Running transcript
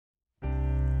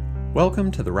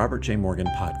Welcome to the Robert J. Morgan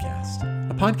Podcast,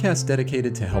 a podcast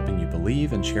dedicated to helping you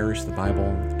believe and cherish the Bible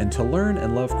and to learn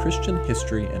and love Christian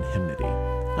history and hymnody.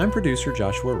 I'm producer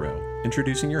Joshua Rowe,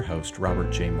 introducing your host, Robert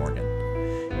J. Morgan.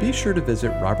 Be sure to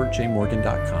visit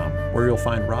robertjmorgan.com, where you'll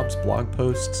find Rob's blog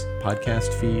posts,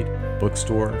 podcast feed,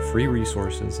 bookstore, free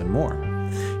resources, and more.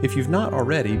 If you've not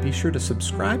already, be sure to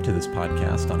subscribe to this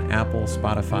podcast on Apple,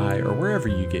 Spotify, or wherever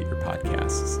you get your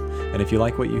podcasts. And if you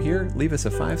like what you hear, leave us a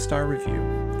 5-star review.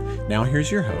 Now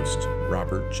here's your host,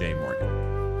 Robert J. Morgan.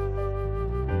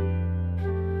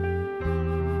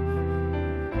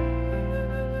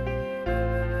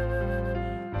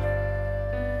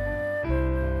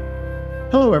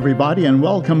 Hello, everybody, and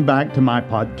welcome back to my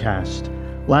podcast.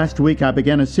 Last week, I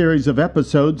began a series of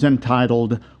episodes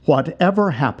entitled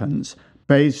Whatever Happens,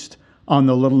 based on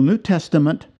the little New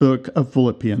Testament book of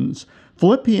Philippians.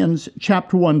 Philippians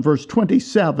chapter 1, verse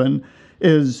 27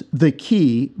 is the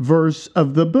key verse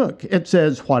of the book. It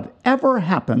says, "Whatever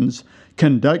happens,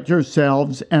 conduct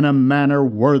yourselves in a manner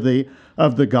worthy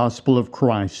of the gospel of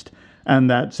Christ." And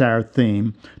that's our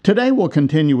theme. Today we'll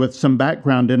continue with some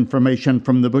background information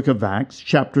from the book of Acts,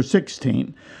 chapter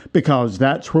 16, because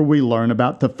that's where we learn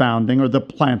about the founding or the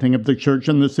planting of the church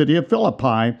in the city of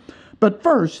Philippi. But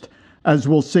first, as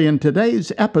we'll see in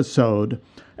today's episode,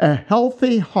 a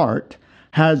healthy heart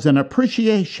has an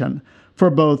appreciation for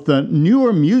both the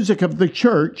newer music of the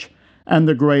church and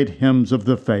the great hymns of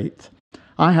the faith.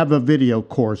 I have a video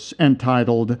course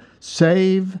entitled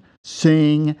Save,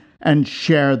 Sing, and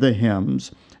Share the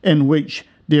Hymns, in which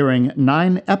during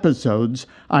 9 episodes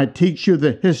I teach you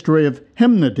the history of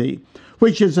hymnody,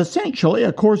 which is essentially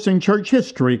a course in church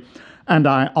history, and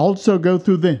I also go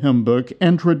through the hymn book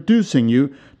introducing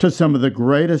you to some of the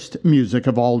greatest music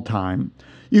of all time.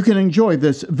 You can enjoy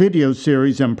this video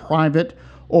series in private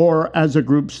or as a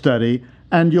group study,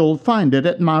 and you'll find it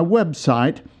at my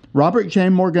website,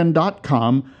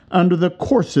 robertjmorgan.com, under the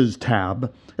Courses tab.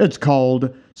 It's called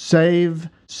Save,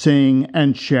 Sing,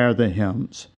 and Share the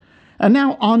Hymns. And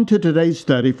now on to today's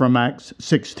study from Acts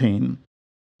 16.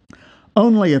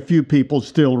 Only a few people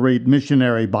still read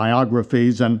missionary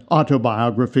biographies and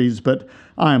autobiographies, but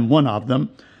I am one of them.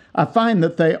 I find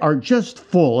that they are just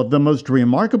full of the most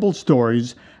remarkable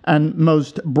stories and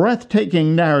most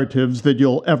breathtaking narratives that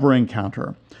you'll ever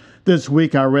encounter. This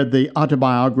week I read the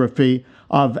autobiography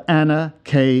of Anna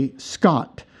K.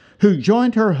 Scott, who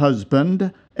joined her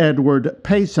husband, Edward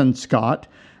Payson Scott,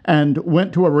 and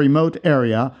went to a remote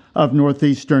area of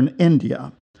northeastern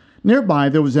India. Nearby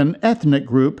there was an ethnic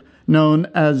group known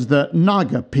as the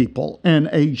Naga people,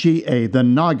 N-A-G-A, the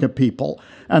Naga people,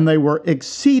 and they were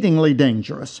exceedingly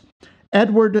dangerous.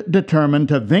 Edward determined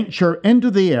to venture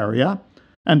into the area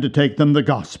and to take them the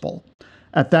gospel.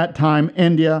 At that time,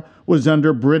 India was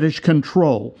under British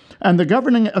control, and the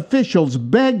governing officials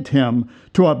begged him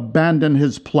to abandon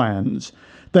his plans.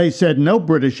 They said no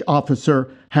British officer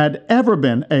had ever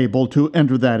been able to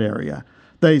enter that area.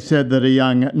 They said that a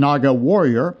young Naga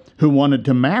warrior who wanted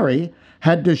to marry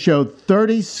had to show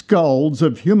 30 skulls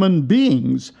of human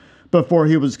beings before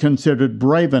he was considered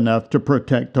brave enough to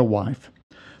protect a wife.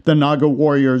 The Naga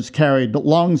warriors carried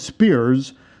long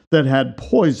spears that had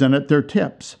poison at their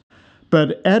tips.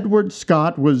 But Edward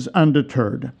Scott was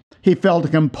undeterred. He felt a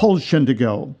compulsion to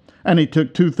go, and he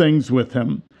took 2 things with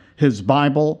him, his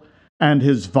Bible and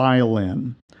his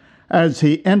violin. As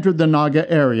he entered the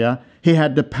Naga area, he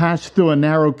had to pass through a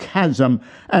narrow chasm,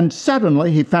 and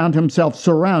suddenly he found himself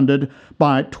surrounded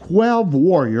by 12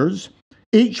 warriors,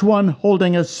 each one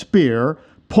holding a spear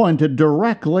pointed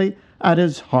directly at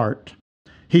his heart.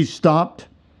 He stopped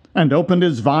and opened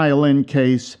his violin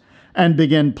case and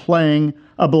began playing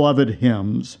a beloved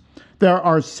hymns. There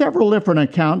are several different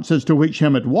accounts as to which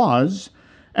hymn it was,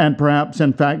 and perhaps,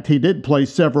 in fact, he did play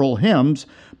several hymns,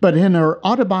 but in her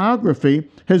autobiography,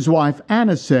 his wife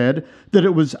Anna said that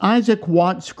it was Isaac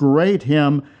Watts' great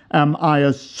hymn, "Am I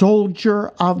a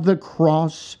soldier of the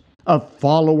cross, a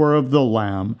follower of the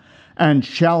Lamb, and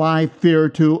shall I fear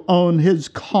to own his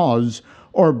cause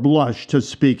or blush to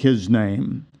speak his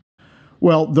name?"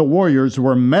 Well, the warriors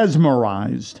were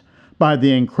mesmerized by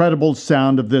the incredible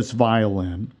sound of this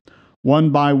violin. One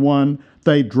by one,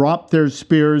 they dropped their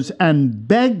spears and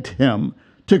begged him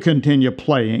to continue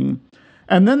playing.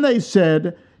 And then they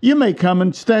said, "You may come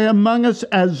and stay among us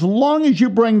as long as you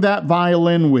bring that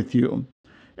violin with you."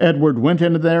 Edward went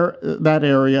into that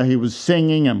area. He was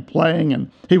singing and playing, and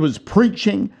he was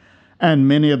preaching, and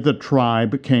many of the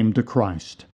tribe came to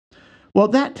Christ. Well,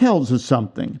 that tells us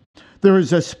something. There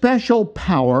is a special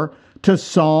power to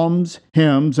psalms,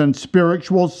 hymns, and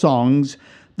spiritual songs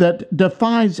that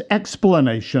defies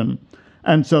explanation.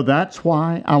 And so that's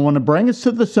why I want to bring us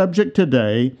to the subject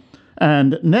today,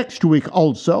 And next week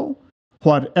also,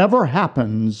 whatever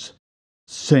happens,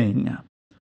 sing.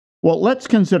 Well, let's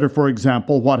consider, for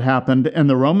example, what happened in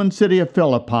the Roman city of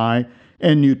Philippi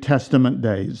in New Testament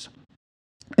days.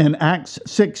 In Acts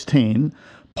 16,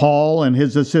 Paul and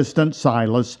his assistant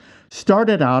Silas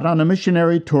started out on a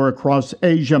missionary tour across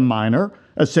Asia Minor,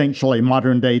 essentially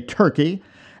modern-day Turkey,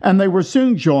 and they were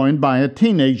soon joined by a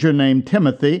teenager named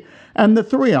Timothy, and the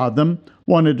three of them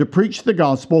wanted to preach the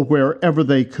gospel wherever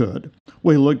they could.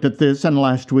 We looked at this in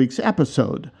last week's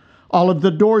episode. All of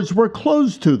the doors were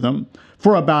closed to them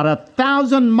for about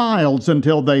 1,000 miles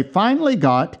until they finally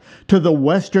got to the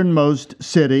westernmost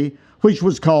city, which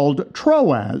was called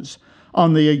Troas,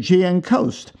 on the Aegean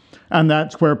coast. And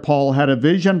that's where Paul had a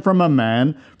vision from a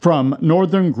man from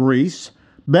northern Greece,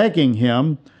 begging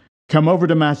him, "Come over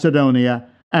to Macedonia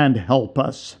and help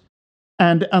us."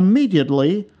 And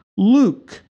immediately,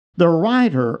 Luke, the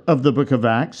writer of the book of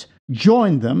Acts,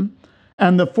 joined them,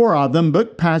 and the four of them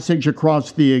booked passage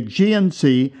across the Aegean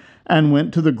Sea and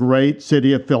went to the great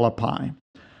city of Philippi.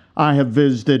 I have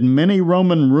visited many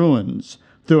Roman ruins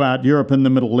throughout Europe and the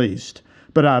Middle East,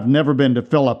 but I've never been to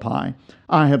Philippi.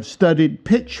 I have studied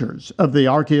pictures of the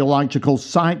archaeological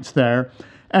sites there,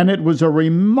 and it was a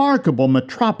remarkable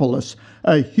metropolis,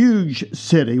 a huge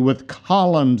city with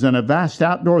columns and a vast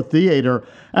outdoor theater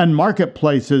and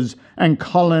marketplaces and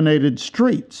colonnaded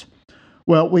streets.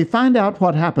 Well, we find out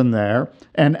what happened there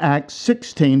in Acts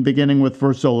 16, beginning with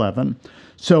verse 11.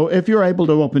 So if you're able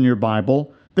to open your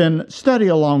Bible, then study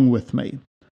along with me.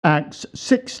 Acts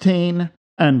 16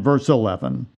 and verse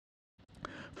 11.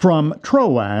 From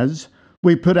Troas,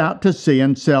 we put out to sea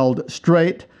and sailed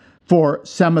straight for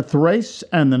Samothrace,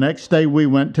 and the next day we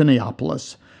went to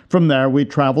Neapolis. From there we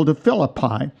traveled to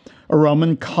Philippi, a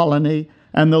Roman colony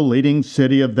and the leading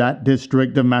city of that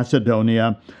district of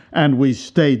Macedonia, and we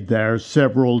stayed there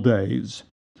several days.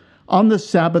 On the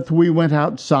Sabbath we went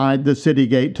outside the city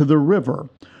gate to the river,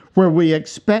 where we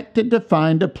expected to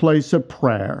find a place of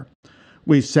prayer.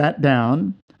 We sat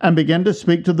down and began to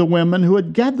speak to the women who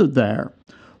had gathered there.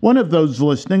 One of those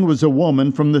listening was a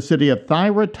woman from the city of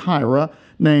Thyatira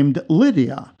named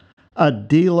Lydia, a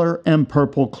dealer in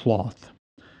purple cloth.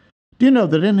 Do you know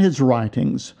that in his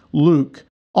writings, Luke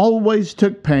always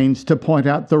took pains to point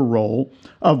out the role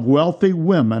of wealthy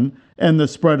women in the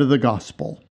spread of the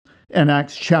gospel? In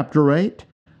Acts chapter 8,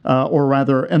 or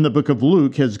rather in the book of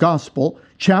Luke, his gospel,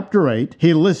 chapter 8,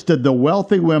 he listed the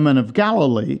wealthy women of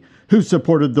Galilee who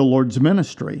supported the Lord's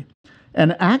ministry.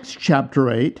 In Acts chapter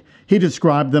 8, he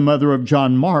described the mother of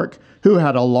John Mark, who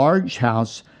had a large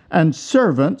house and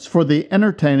servants for the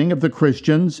entertaining of the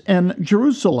Christians in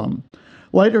Jerusalem.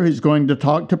 Later, he's going to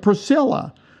talk to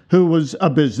Priscilla, who was a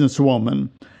businesswoman.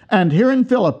 And here in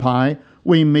Philippi,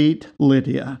 we meet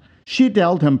Lydia. She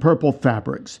dealt in purple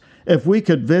fabrics. If we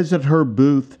could visit her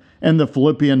booth in the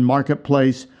Philippian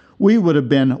marketplace, we would have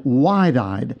been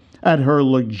wide-eyed at her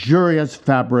luxurious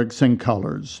fabrics and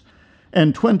colors.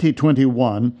 In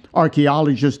 2021,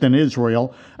 archaeologists in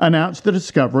Israel announced the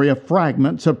discovery of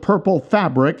fragments of purple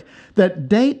fabric that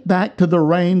date back to the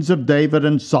reigns of David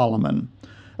and Solomon.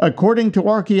 According to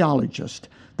archaeologists,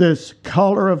 this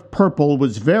color of purple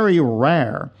was very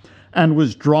rare and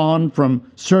was drawn from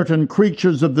certain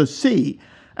creatures of the sea,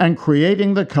 and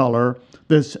creating the color,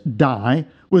 this dye,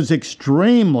 was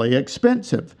extremely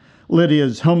expensive.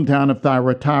 Lydia's hometown of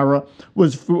Thyatira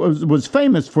was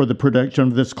famous for the production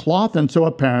of this cloth, and so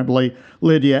apparently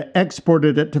Lydia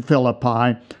exported it to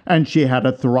Philippi, and she had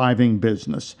a thriving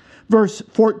business. Verse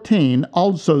 14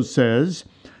 also says,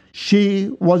 she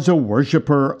was a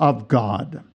worshiper of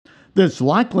God. This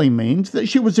likely means that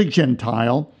she was a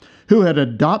Gentile who had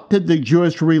adopted the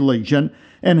Jewish religion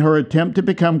in her attempt to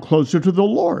become closer to the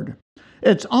Lord.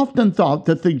 It's often thought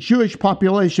that the Jewish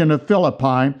population of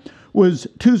Philippi was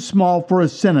too small for a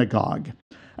synagogue,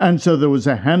 and so there was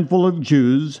a handful of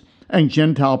Jews and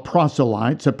Gentile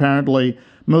proselytes, apparently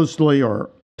mostly or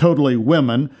totally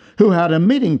women, who had a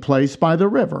meeting place by the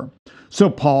river. So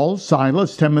Paul,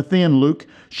 Silas, Timothy, and Luke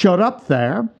showed up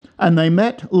there, and they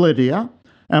met Lydia,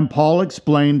 and Paul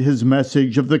explained his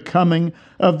message of the coming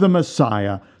of the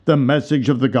Messiah, the message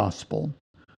of the gospel.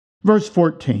 Verse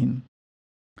 14,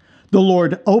 the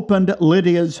Lord opened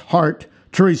Lydia's heart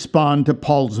to respond to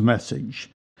Paul's message.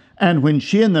 And when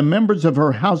she and the members of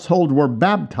her household were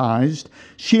baptized,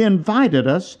 she invited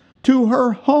us to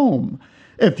her home.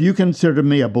 If you consider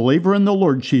me a believer in the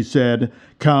Lord, she said,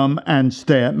 come and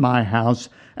stay at my house.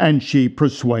 And she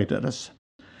persuaded us.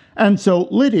 And so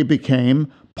Lydia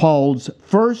became Paul's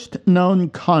first known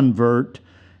convert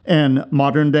in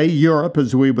modern-day Europe,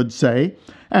 as we would say,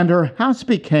 and her house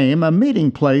became a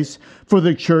meeting place for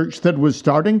the church that was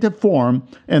starting to form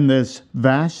in this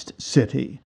vast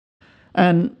city.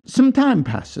 And some time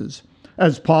passes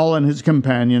as Paul and his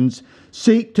companions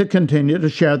seek to continue to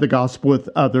share the gospel with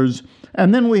others,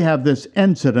 and then we have this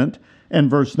incident in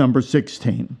verse number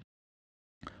 16.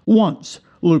 Once,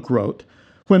 Luke wrote,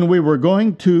 when we were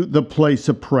going to the place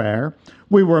of prayer,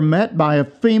 we were met by a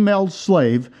female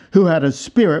slave who had a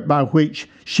spirit by which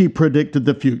she predicted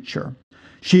the future.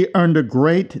 She earned a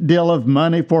great deal of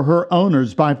money for her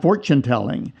owners by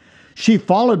fortune-telling. She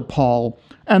followed Paul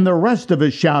and the rest of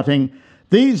us shouting,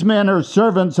 "These men are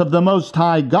servants of the Most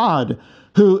High God,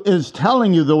 who is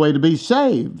telling you the way to be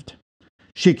saved."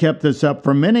 She kept this up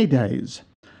for many days.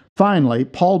 Finally,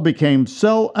 Paul became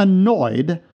so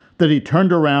annoyed that he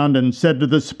turned around and said to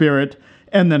the spirit,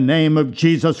 "In the name of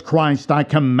Jesus Christ, I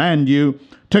command you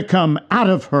to come out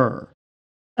of her."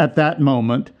 At that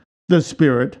moment, the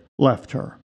spirit left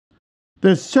her.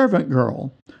 This servant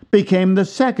girl became the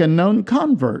second known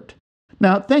convert.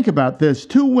 Now, think about this.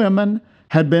 Two women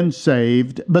had been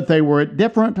saved, but they were at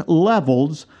different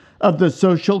levels of the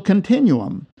social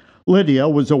continuum. Lydia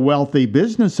was a wealthy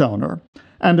business owner,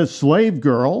 and a slave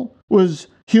girl was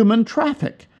human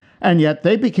traffic. And yet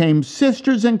they became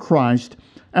sisters in Christ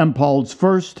and Paul's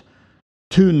first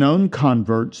two known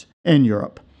converts in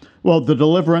Europe. Well, the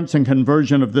deliverance and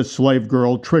conversion of this slave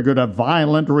girl triggered a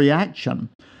violent reaction.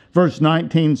 Verse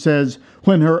 19 says,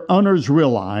 when her owners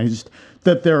realized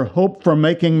that their hope for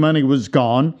making money was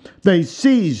gone, they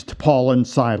seized Paul and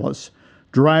Silas,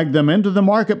 dragged them into the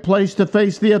marketplace to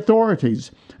face the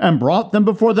authorities, and brought them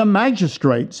before the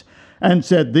magistrates, and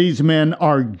said, "These men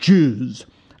are Jews,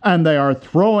 and they are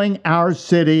throwing our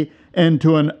city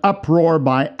into an uproar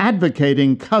by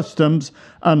advocating customs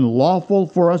unlawful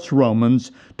for us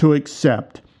Romans to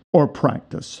accept or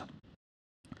practice."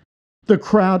 The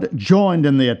crowd joined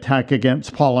in the attack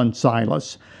against Paul and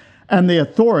Silas, and the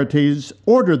authorities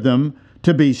ordered them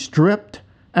to be stripped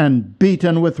and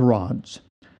beaten with rods.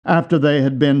 After they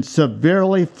had been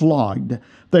severely flogged,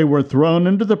 they were thrown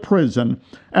into the prison,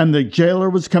 and the jailer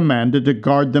was commanded to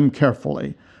guard them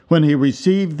carefully. When he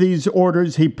received these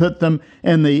orders, he put them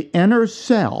in the inner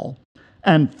cell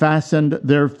and fastened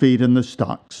their feet in the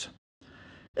stocks.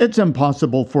 It's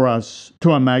impossible for us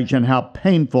to imagine how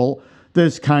painful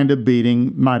this kind of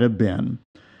beating might have been.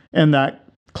 In that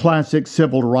classic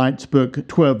civil rights book,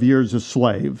 12 Years a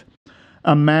Slave,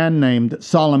 a man named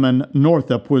Solomon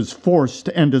Northup was forced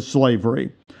into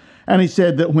slavery. And he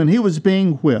said that when he was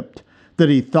being whipped, that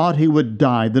he thought he would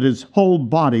die, that his whole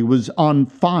body was on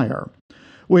fire.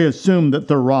 We assume that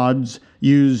the rods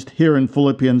used here in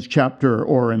Philippians chapter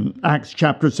or in Acts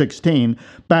chapter 16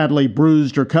 badly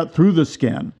bruised or cut through the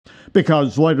skin,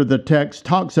 because later the text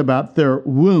talks about their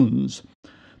wounds.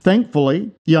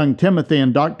 Thankfully, young Timothy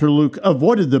and Dr. Luke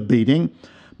avoided the beating,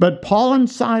 but Paul and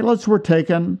Silas were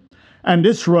taken and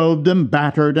disrobed and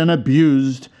battered and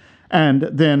abused, and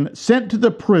then sent to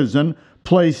the prison,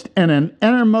 placed in an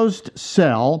innermost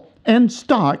cell in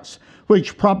stocks,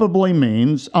 which probably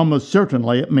means, almost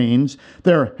certainly it means,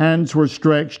 their hands were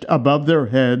stretched above their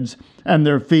heads and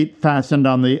their feet fastened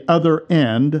on the other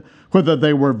end. Whether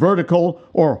they were vertical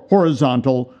or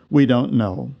horizontal, we don't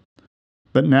know.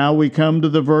 But now we come to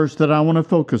the verse that I want to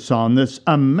focus on, this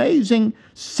amazing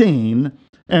scene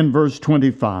in verse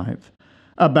 25.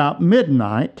 About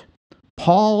midnight,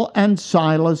 Paul and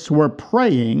Silas were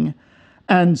praying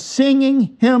and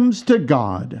singing hymns to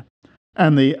God,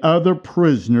 and the other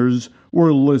prisoners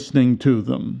were listening to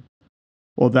them.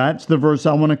 Well, that's the verse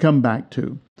I want to come back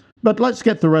to. But let's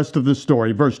get the rest of the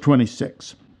story, verse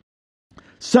 26.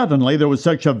 Suddenly there was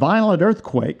such a violent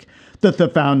earthquake that the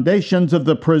foundations of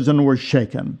the prison were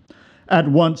shaken. At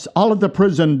once all of the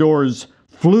prison doors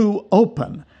flew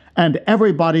open, and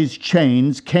everybody's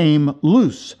chains came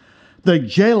loose. The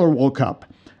jailer woke up,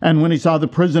 and when he saw the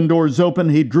prison doors open,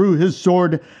 he drew his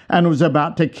sword and was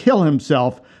about to kill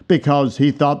himself because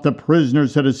he thought the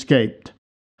prisoners had escaped.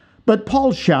 But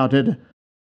Paul shouted,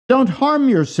 "Don't harm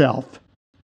yourself.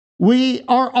 We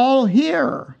are all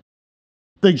here."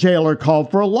 The jailer called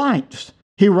for lights.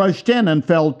 He rushed in and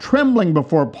fell trembling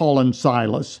before Paul and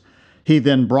Silas. He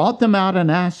then brought them out and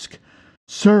asked,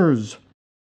 "Sirs,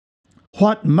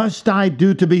 what must I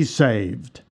do to be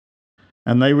saved?"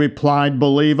 And they replied,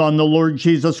 "Believe on the Lord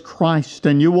Jesus Christ,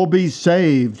 and you will be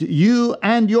saved, you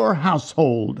and your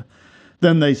household."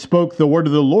 Then they spoke the word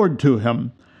of the Lord to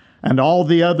him, and all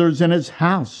the others in his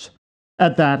house.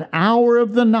 At that hour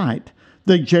of the night,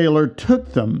 the jailer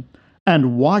took them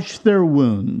and washed their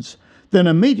wounds. Then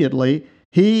immediately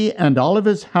he and all of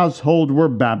his household were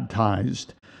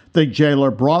baptized. The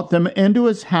jailer brought them into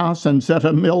his house and set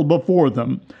a meal before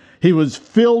them. He was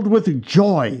filled with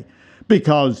joy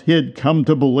because he had come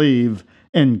to believe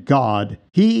in God,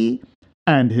 he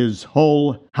and his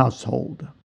whole household.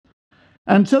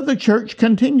 And so the church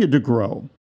continued to grow,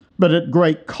 but at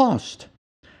great cost.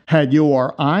 Had you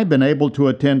or I been able to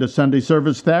attend a Sunday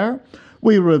service there,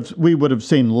 we would have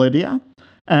seen Lydia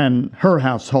and her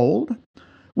household.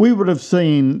 We would have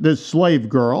seen this slave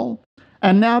girl,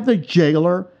 and now the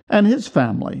jailer and his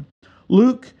family.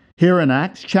 Luke, here in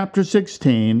Acts chapter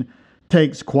 16,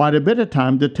 takes quite a bit of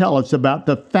time to tell us about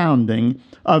the founding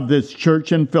of this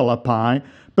church in Philippi.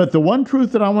 But the one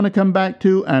truth that I want to come back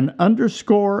to and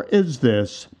underscore is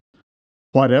this: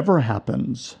 whatever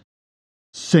happens,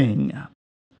 sing.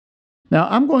 Now,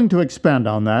 I'm going to expand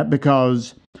on that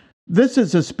because this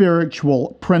is a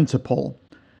spiritual principle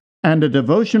and a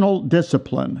devotional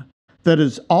discipline that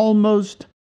has almost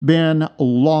been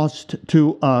lost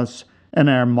to us in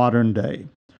our modern day.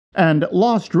 And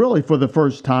lost really for the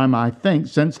first time, I think,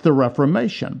 since the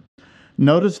Reformation.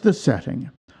 Notice the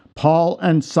setting. Paul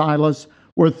and Silas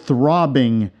were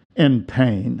throbbing in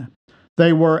pain.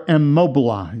 They were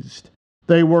immobilized.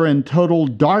 They were in total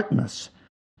darkness.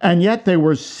 And yet they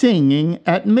were singing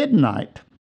at midnight.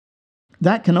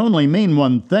 That can only mean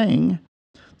one thing: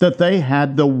 that they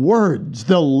had the words,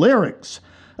 the lyrics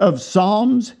of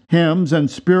psalms, hymns,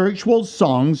 and spiritual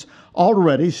songs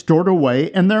already stored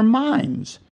away in their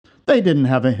minds. They didn't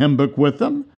have a hymn book with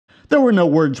them. There were no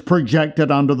words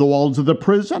projected onto the walls of the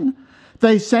prison.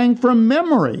 They sang from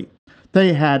memory.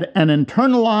 They had an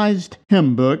internalized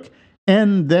hymn book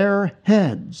in their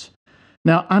heads.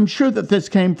 Now, I'm sure that this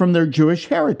came from their Jewish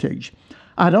heritage.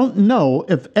 I don't know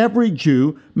if every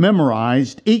Jew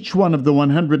memorized each one of the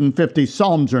 150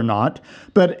 Psalms or not,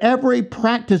 but every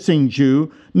practicing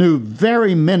Jew knew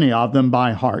very many of them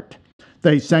by heart.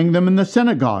 They sang them in the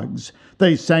synagogues.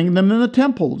 They sang them in the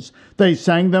temples. They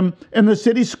sang them in the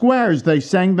city squares. They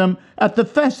sang them at the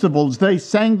festivals. They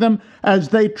sang them as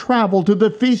they traveled to the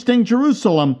feast in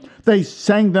Jerusalem. They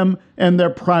sang them in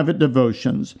their private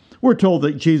devotions. We're told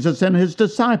that Jesus and his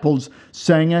disciples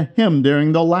sang a hymn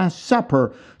during the Last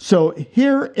Supper. So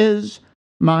here is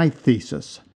my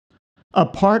thesis.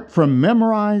 Apart from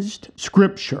memorized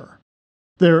scripture,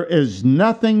 there is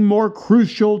nothing more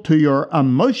crucial to your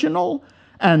emotional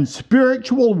and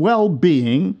spiritual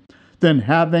well-being than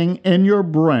having in your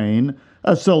brain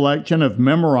a selection of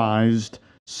memorized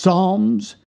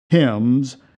psalms,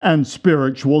 hymns, and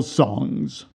spiritual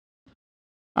songs.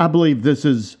 I believe this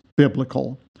is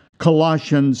biblical.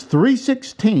 Colossians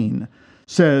 3:16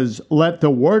 says, "Let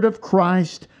the word of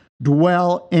Christ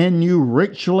dwell in you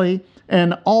richly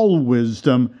in all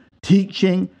wisdom,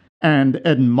 teaching and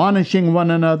admonishing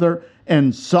one another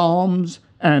in psalms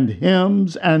and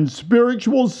hymns and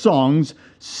spiritual songs,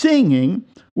 singing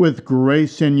with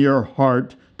grace in your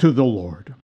heart to the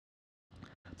Lord."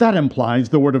 That implies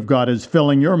the Word of God is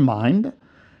filling your mind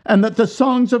and that the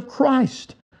songs of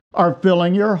Christ are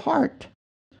filling your heart.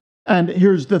 And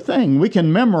here's the thing: we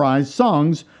can memorize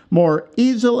songs more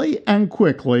easily and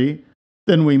quickly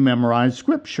than we memorize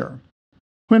Scripture.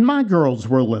 When my girls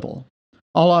were little,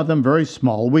 all of them very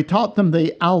small, we taught them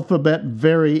the alphabet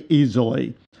very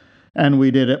easily. And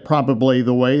we did it probably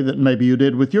the way that maybe you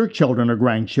did with your children or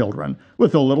grandchildren,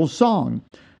 with a little song.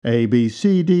 A, B,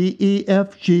 C, D, E,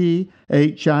 F, G,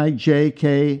 H, I, J,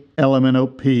 K, L, M, N, O,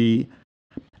 P.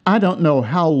 I don't know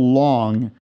how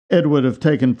long it would have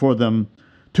taken for them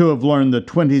to have learned the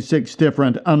 26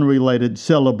 different unrelated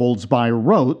syllables by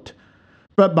rote,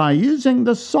 but by using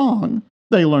the song,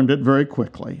 they learned it very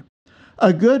quickly.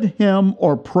 A good hymn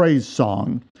or praise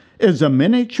song is a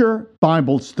miniature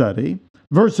Bible study,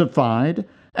 versified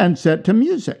and set to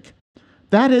music.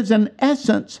 That is, in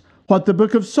essence, what the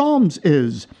book of Psalms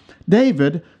is.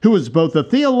 David, who was both a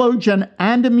theologian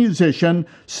and a musician,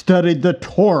 studied the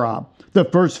Torah, the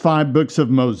first 5 books of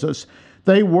Moses.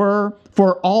 They were,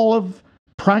 for all of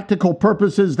practical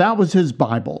purposes, that was his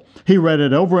Bible. He read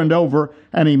it over and over,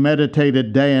 and he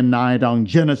meditated day and night on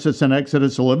Genesis and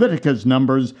Exodus, Leviticus,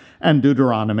 Numbers, and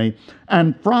Deuteronomy.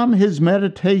 And from his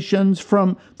meditations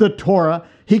from the Torah,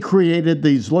 he created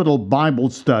these little Bible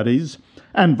studies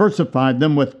and versified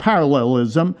them with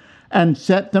parallelism and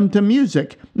set them to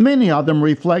music. Many of them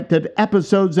reflected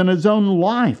episodes in his own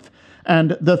life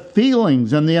and the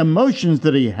feelings and the emotions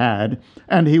that he had,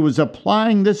 and he was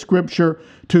applying the scripture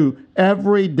to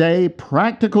everyday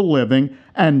practical living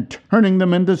and turning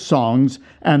them into songs,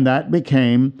 and that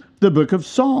became the book of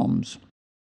Psalms.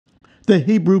 The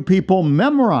Hebrew people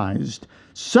memorized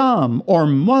some or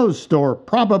most or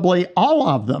probably all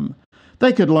of them.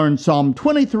 They could learn Psalm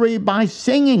 23 by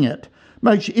singing it,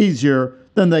 much easier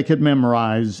than they could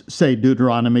memorize, say,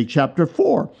 Deuteronomy chapter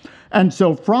 4. And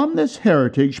so from this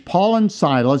heritage, Paul and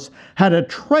Silas had a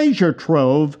treasure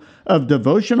trove of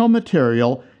devotional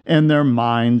material in their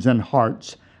minds and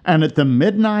hearts. And at the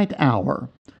midnight hour,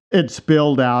 it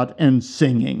spilled out in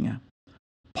singing.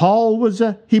 Paul was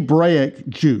a Hebraic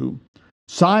Jew.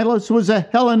 Silas was a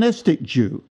Hellenistic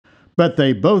Jew. But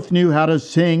they both knew how to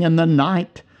sing in the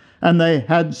night, and they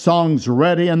had songs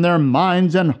ready in their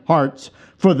minds and hearts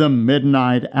for the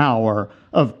midnight hour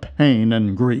of pain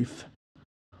and grief.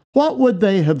 What would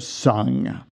they have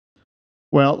sung?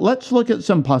 Well, let's look at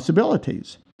some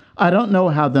possibilities. I don't know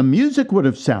how the music would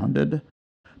have sounded,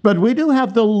 but we do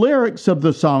have the lyrics of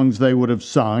the songs they would have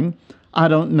sung. I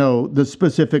don't know the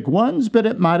specific ones, but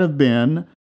it might have been,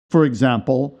 for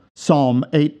example, Psalm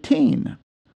 18.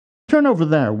 Turn over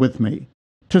there with me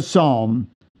to Psalm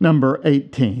number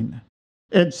 18.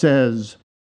 It says,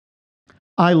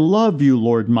 I love you,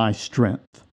 Lord, my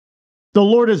strength. The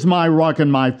Lord is my rock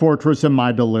and my fortress and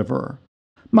my deliverer.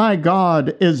 My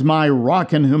God is my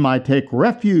rock in whom I take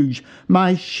refuge,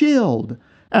 my shield,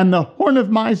 and the horn of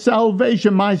my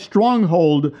salvation, my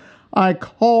stronghold. I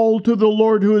call to the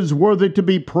Lord who is worthy to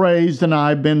be praised, and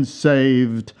I've been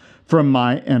saved from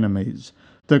my enemies.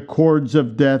 The cords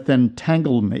of death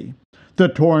entangled me. The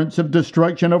torrents of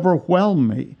destruction overwhelmed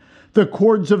me. The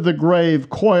cords of the grave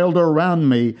coiled around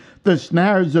me. The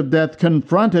snares of death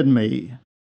confronted me.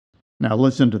 Now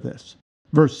listen to this.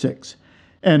 Verse 6.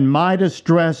 In my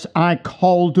distress I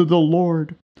called to the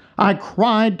Lord. I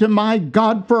cried to my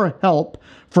God for help.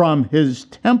 From his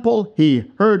temple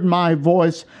he heard my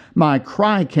voice. My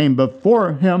cry came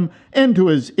before him into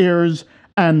his ears,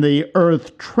 and the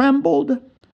earth trembled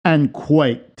and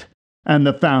quaked, and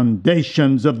the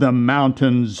foundations of the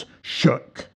mountains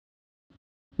shook.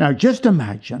 Now just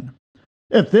imagine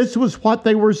if this was what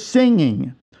they were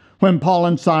singing when Paul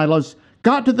and Silas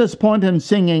got to this point in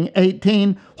singing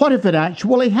 18. What if it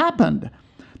actually happened?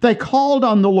 They called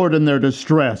on the Lord in their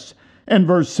distress in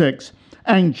verse 6.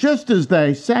 And just as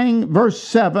they sang verse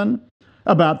 7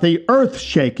 about the earth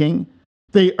shaking,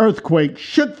 the earthquake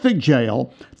shook the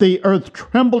jail, the earth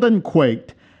trembled and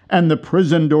quaked, and the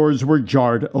prison doors were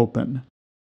jarred open.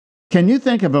 Can you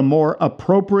think of a more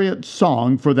appropriate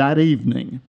song for that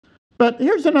evening? But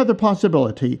here's another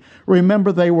possibility.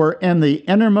 Remember, they were in the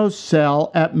innermost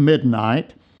cell at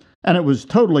midnight, and it was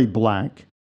totally black.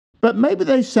 But maybe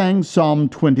they sang Psalm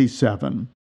 27.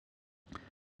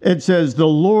 It says, the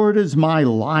Lord is my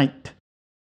light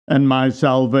and my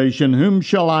salvation. Whom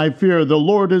shall I fear? The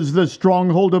Lord is the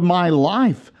stronghold of my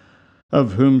life.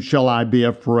 Of whom shall I be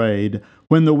afraid?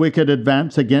 When the wicked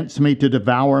advance against me to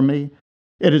devour me,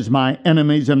 it is my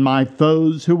enemies and my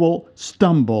foes who will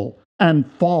stumble and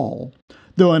fall.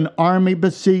 Though an army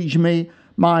besiege me,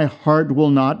 my heart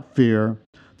will not fear.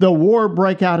 Though war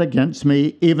break out against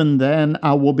me, even then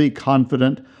I will be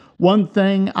confident. One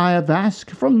thing I have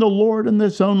asked from the Lord, and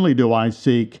this only do I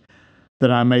seek,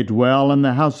 that I may dwell in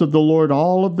the house of the Lord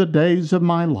all of the days of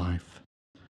my life.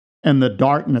 In the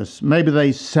darkness, maybe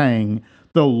they sang,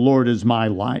 the Lord is my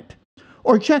light.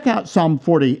 Or check out Psalm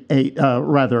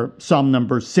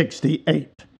number 68.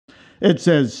 It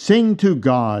says, sing to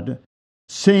God,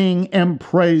 sing and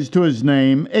praise to his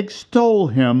name, extol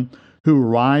him who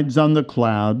rides on the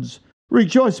clouds,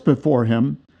 rejoice before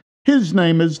him. His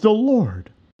name is the Lord,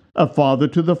 a father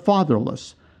to the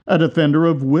fatherless, a defender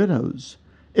of widows,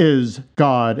 is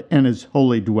God in his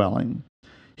holy dwelling.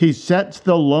 He sets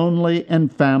the lonely in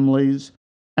families,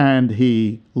 and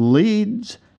he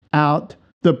leads out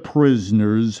the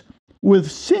prisoners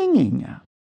with singing.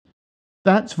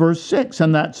 That's verse 6,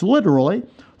 and that's literally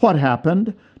what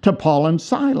happened to Paul and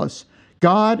Silas.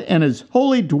 God in his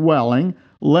holy dwelling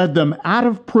led them out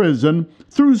of prison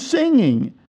through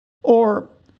singing. Or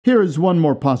here's one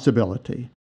more possibility.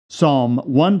 Psalm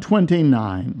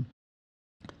 129.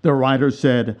 The writer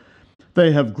said,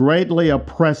 they have greatly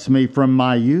oppressed me from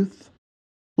my youth.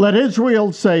 Let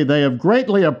Israel say, they have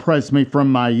greatly oppressed me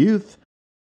from my youth,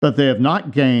 but they have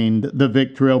not gained the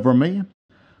victory over me.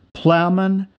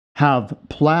 Plowmen have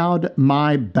plowed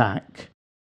my back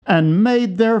and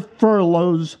made their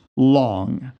furloughs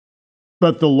long.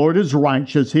 But the Lord is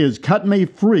righteous. He has cut me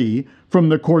free from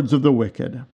the cords of the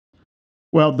wicked.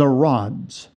 Well, the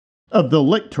rods of the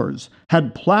lictors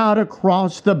had plowed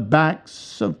across the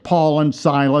backs of Paul and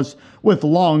Silas with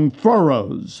long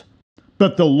furrows,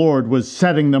 but the Lord was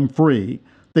setting them free.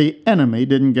 The enemy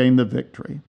didn't gain the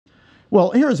victory.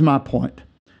 Well, here's my point.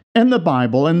 In the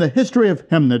Bible, in the history of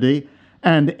hymnody,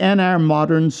 and in our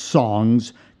modern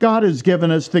songs, God has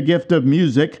given us the gift of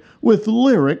music with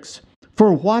lyrics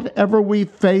for whatever we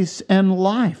face in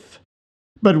life.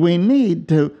 But we need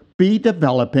to be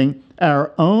developing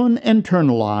our own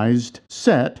internalized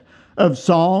set of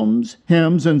psalms,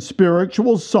 hymns, and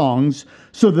spiritual songs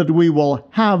so that we will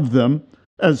have them,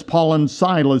 as Paul and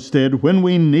Silas did, when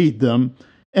we need them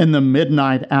in the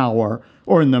midnight hour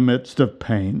or in the midst of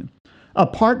pain.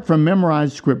 Apart from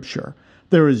memorized scripture,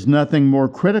 there is nothing more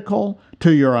critical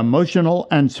to your emotional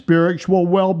and spiritual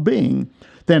well-being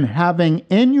than having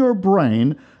in your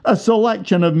brain a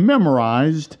selection of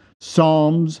memorized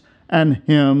psalms and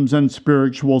hymns and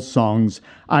spiritual songs.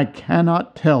 I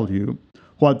cannot tell you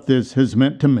what this has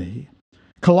meant to me.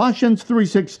 Colossians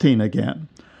 3:16 again.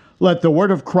 Let the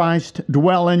word of Christ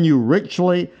dwell in you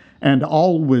richly and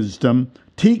all wisdom,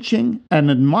 teaching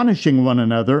and admonishing one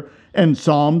another in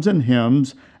psalms and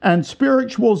hymns and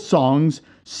spiritual songs,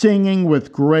 singing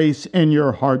with grace in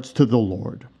your hearts to the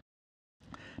Lord.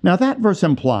 Now that verse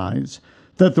implies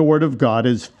that the Word of God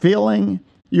is filling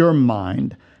your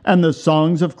mind and the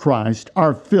songs of Christ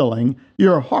are filling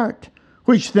your heart,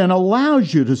 which then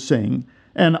allows you to sing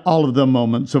in all of the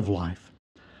moments of life.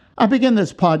 I begin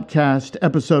this podcast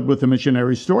episode with a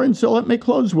missionary story, and so let me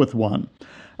close with one.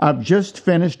 I've just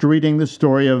finished reading the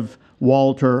story of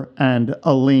Walter and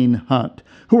Aline Hunt,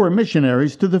 who were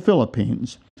missionaries to the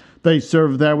Philippines. They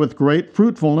served there with great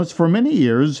fruitfulness for many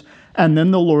years, and then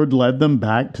the Lord led them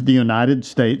back to the United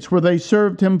States, where they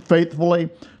served Him faithfully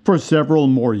for several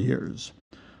more years.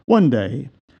 One day,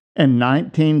 in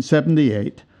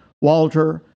 1978,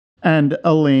 Walter and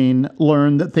Aline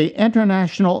learned that the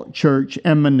International Church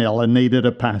in Manila needed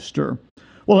a pastor.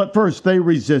 Well, at first they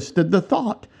resisted the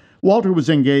thought. Walter was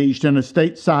engaged in a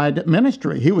stateside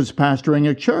ministry. He was pastoring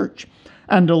a church,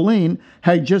 and Aline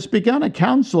had just begun a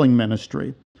counseling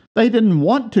ministry. They didn't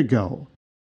want to go,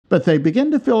 but they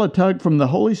began to feel a tug from the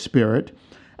Holy Spirit,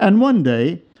 and one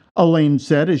day, Aline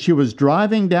said as she was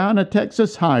driving down a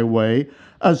Texas highway,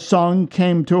 a song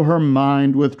came to her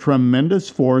mind with tremendous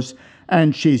force,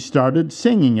 and she started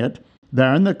singing it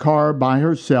there in the car by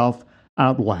herself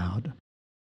out loud.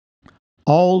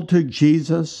 All to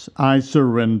Jesus I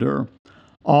surrender.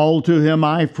 All to Him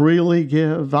I freely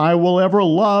give. I will ever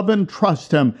love and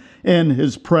trust Him, in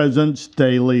His presence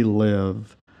daily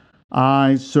live.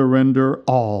 I surrender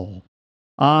all.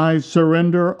 I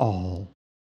surrender all.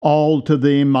 All to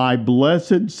Thee, my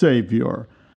blessed Savior.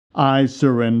 I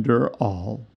surrender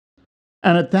all.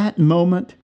 And at that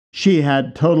moment, she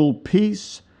had total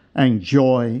peace and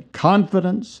joy,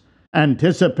 confidence,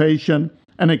 anticipation,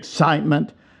 and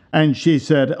excitement. And she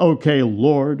said, "Okay,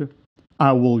 Lord,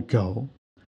 I will go."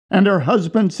 And her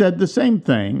husband said the same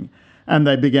thing, and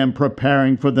they began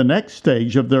preparing for the next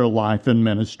stage of their life and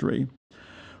ministry.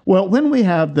 Well, when we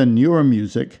have the newer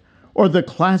music or the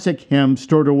classic hymn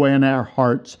stored away in our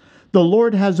hearts, the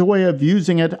Lord has a way of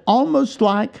using it almost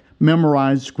like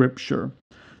memorized scripture.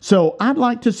 So I'd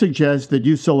like to suggest that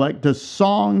you select a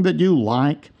song that you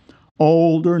like,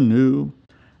 old or new,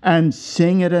 and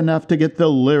sing it enough to get the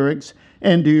lyrics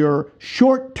into your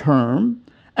short-term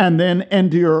and then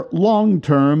into your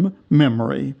long-term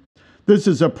memory. This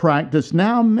is a practice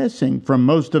now missing from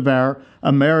most of our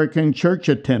American church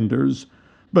attenders,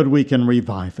 but we can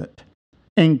revive it.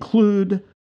 Include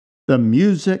the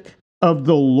music of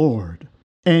the Lord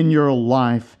in your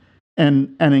life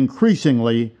in an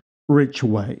increasingly rich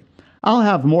way. I'll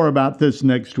have more about this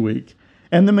next week.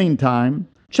 In the meantime,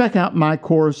 check out my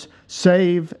course,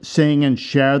 Save, Sing, and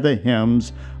Share the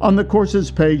Hymns, on the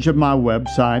courses page of my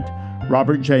website,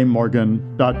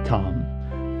 robertjmorgan.com.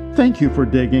 Thank you for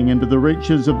digging into the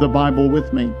riches of the Bible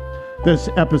with me. This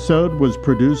episode was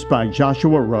produced by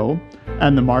Joshua Rowe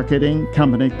and the marketing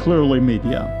company Clearly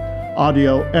Media.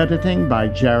 Audio editing by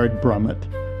Jared Brummett.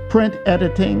 Print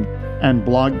editing and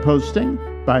blog posting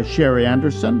by Sherry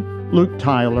Anderson, Luke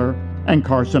Tyler, and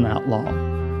Carson Outlaw.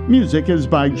 Music is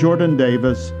by Jordan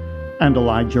Davis and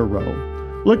Elijah Rowe.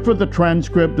 Look for the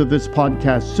transcript of this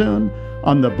podcast soon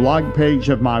on the blog page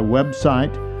of my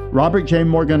website,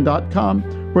 robertjmorgan.com,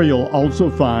 where you'll also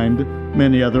find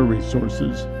many other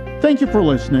resources. Thank you for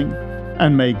listening,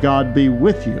 and may God be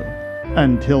with you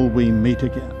until we meet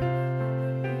again.